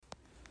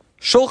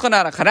Shulchan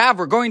Aruch Harav,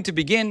 we're going to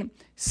begin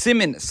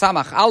Simin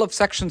Samach Aleph,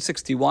 section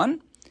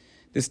 61.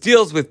 This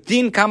deals with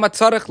Din Kama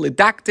Tzarech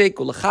Lidaktek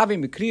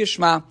Ulechavim B'Kriyas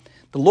Shema,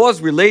 the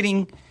laws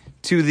relating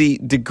to the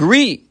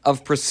degree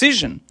of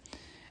precision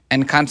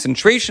and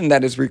concentration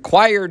that is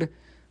required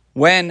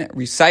when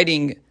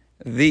reciting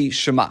the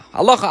Shema.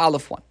 Halacha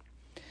Aleph 1.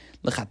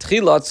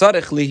 L'chatchila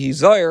tzarech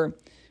lihizoyer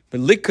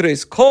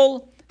b'likres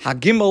kol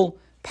hagimel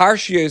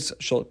parshiyos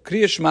shel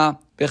Kriyas Shema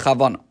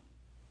b'chavana.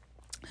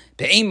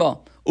 Be'ema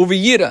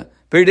uv'yira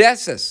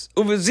b'reses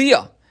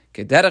uv'ziyah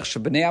kederech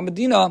shebnei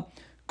HaMedina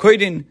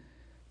koidin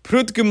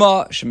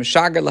prutgema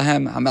shemeshager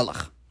lahem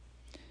hamelech.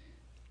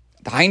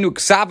 Dahainu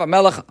ksav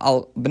hamelech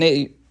al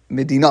bnei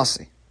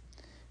medinase.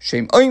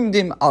 Shem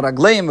oimdim al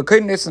ragleim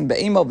v'koidin esen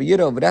be'ema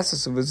uv'yira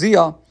b'reses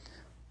uv'ziyah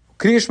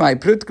Kriyas Shema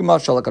prutgema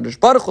shel HaKadosh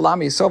Baruch Hu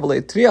l'am Yisrael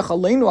v'leitriach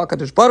aleinu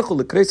HaKadosh Baruch Hu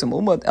l'kreisem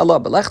umad ela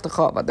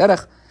b'lechtecha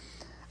v'derech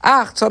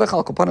ach tzarech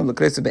al kopanim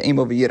l'kreisem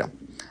be'ema v'yira.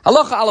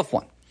 Halacha Aleph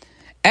 1.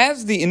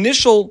 As the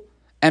initial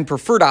and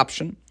preferred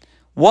option,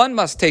 one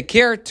must take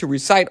care to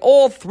recite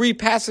all three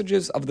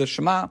passages of the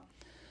Shema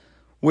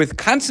with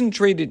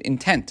concentrated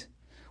intent,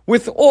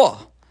 with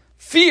awe,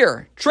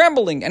 fear,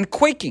 trembling, and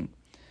quaking,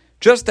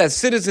 just as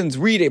citizens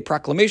read a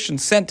proclamation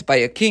sent by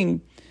a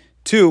king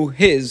to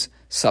his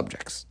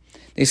subjects.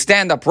 They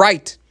stand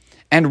upright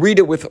and read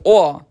it with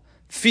awe,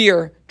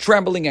 fear,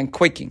 trembling, and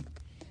quaking.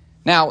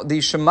 Now, the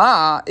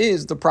Shema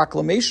is the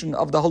proclamation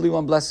of the Holy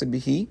One, blessed be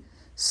He,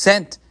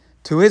 sent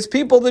to His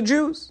people, the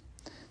Jews.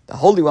 The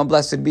Holy One,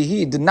 blessed be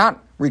He, did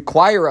not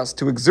require us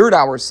to exert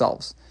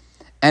ourselves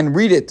and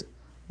read it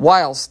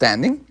while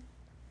standing.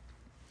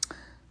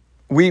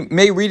 We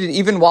may read it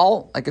even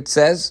while, like it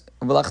says,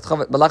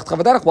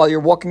 while you're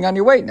walking on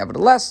your way.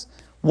 Nevertheless,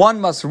 one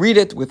must read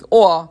it with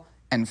awe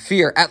and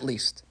fear at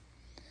least.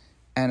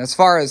 And as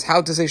far as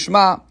how to say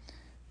Shema,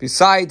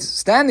 besides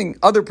standing,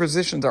 other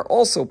positions are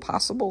also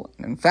possible.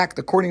 And in fact,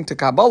 according to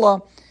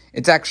Kabbalah,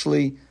 it's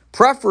actually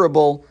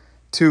preferable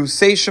to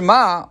say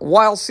Shema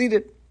while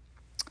seated.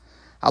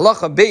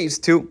 Halacha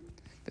Beis 2.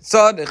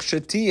 Tzadich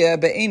shetiyeh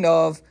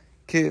be'einav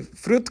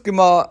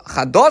kefrutgema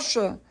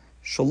chadasha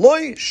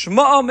shaloi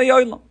shma'a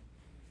me'olam.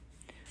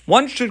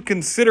 One should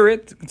consider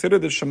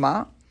the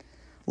Shema,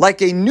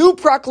 like a new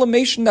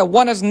proclamation that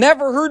one has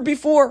never heard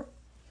before.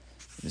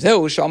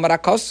 Zeu she'amar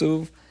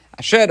hakasuv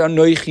asher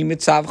anoichi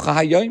mitzavcha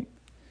hayom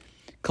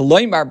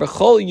koloimar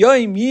b'chol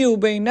yom yiu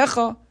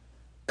be'inecha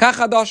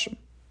kachadashim.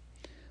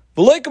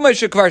 So,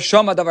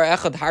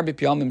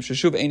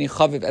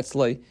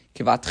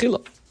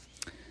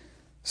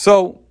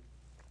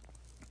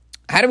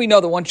 how do we know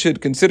that one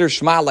should consider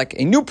Shema like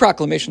a new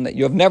proclamation that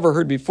you have never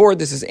heard before?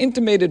 This is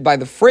intimated by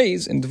the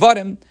phrase in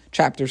Dvarim,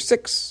 chapter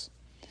 6.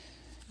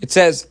 It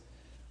says,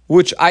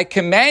 which I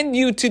command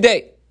you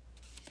today.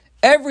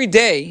 Every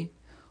day,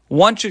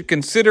 one should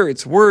consider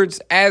its words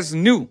as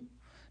new,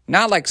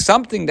 not like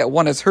something that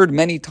one has heard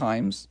many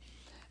times,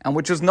 and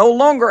which is no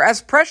longer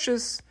as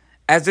precious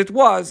as it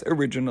was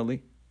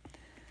originally.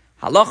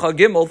 Halacha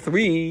Gimel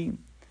 3.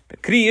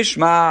 B'Kriyas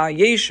Shema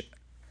yesh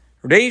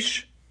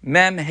reish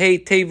mem hey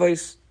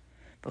tevis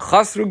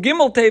v'chasru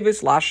gimel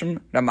tevis lashem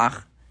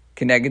ramach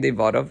keneged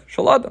evadav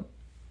shel adam.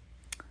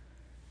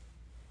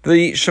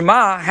 The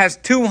Shema has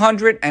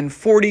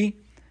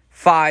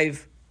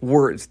 245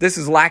 words. This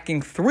is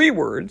lacking 3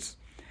 words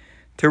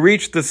to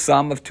reach the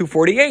sum of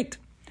 248,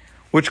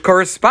 which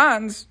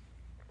corresponds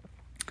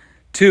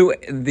to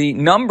the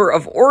number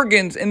of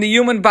organs in the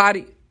human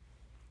body.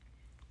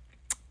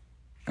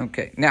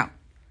 Okay, now,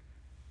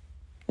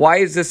 why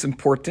is this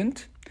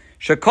important?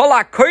 Shekol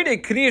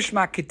ha'koide Kriyas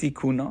Shema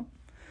kitikuna,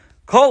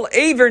 kol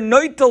eiver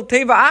noitel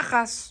teva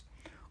achas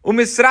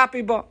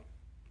umisrapi ba.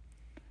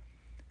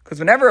 Because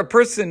whenever a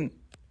person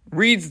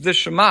reads the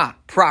Shema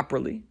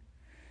properly,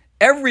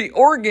 every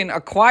organ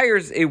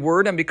acquires a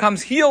word and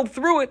becomes healed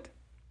through it.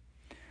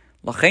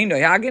 L'chein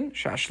noyagin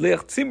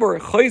shashliach tzibur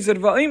choizer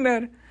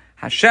va'omer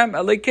Hashem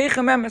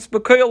Elokeichem emes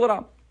b'koyol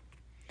ram.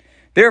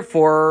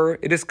 Therefore,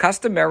 it is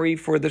customary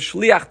for the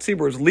shliach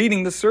tziburs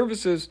leading the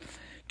services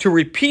to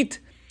repeat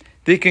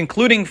the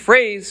concluding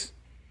phrase,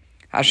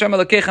 Hashem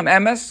Elokeichem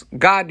emes,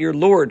 God your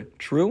Lord,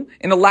 true,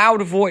 in a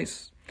loud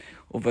voice.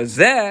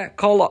 Uvazeh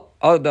kol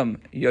adam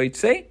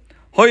yoytzei,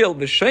 hoyel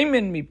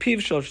v'sheimin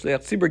mipiv shel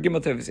shliach tzibur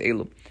gimel tevis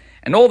elu.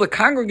 And all the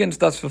congregants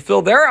thus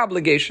fulfill their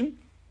obligation,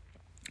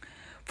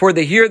 for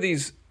they hear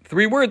these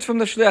 3 words from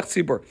the shliach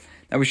tzibur.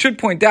 Now, we should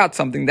point out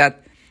something,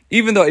 that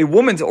even though a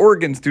woman's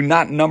organs do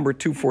not number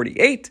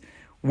 248,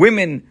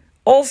 women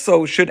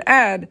also should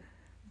add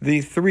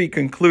the 3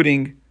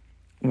 concluding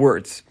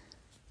words.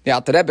 The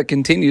Alter Rebbe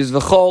continues,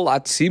 V'chol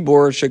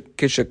atzibur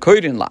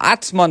kishekoidin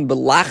la'atzman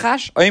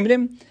b'lachash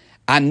oimrim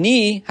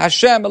ani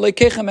Hashem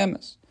Elokeichem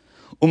emes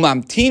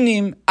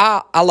umamtinim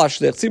ala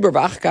shliach tzibur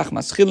v'achkach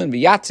maschilin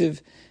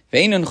v'yatziv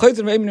v'einin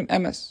choyzer v'eimrim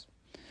emes.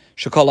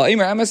 When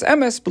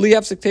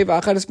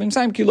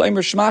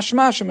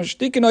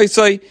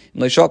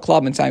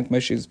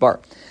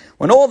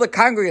all the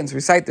congregants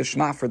recite the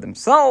Shema for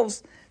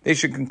themselves, they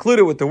should conclude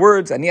it with the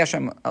words Ani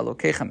Hashem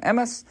Elokeichem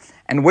emes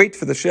and wait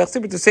for the Shliach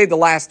Tzibur to say the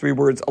last 3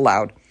 words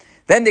aloud.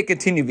 Then they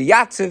continue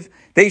v'yatziv.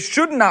 They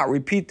should not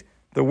repeat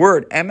the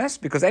word emes,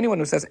 because anyone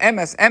who says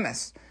emes,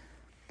 emes,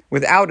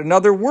 without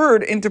another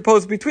word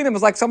interposed between them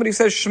is like somebody who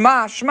says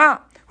Shema, Shema,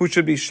 who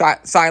should be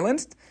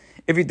silenced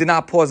if he did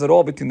not pause at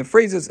all between the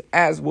phrases,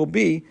 as will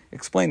be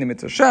explained in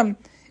Mitzvah Shem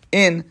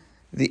in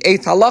the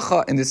 8th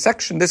halacha in this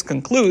section. This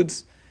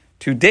concludes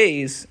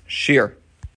today's shir.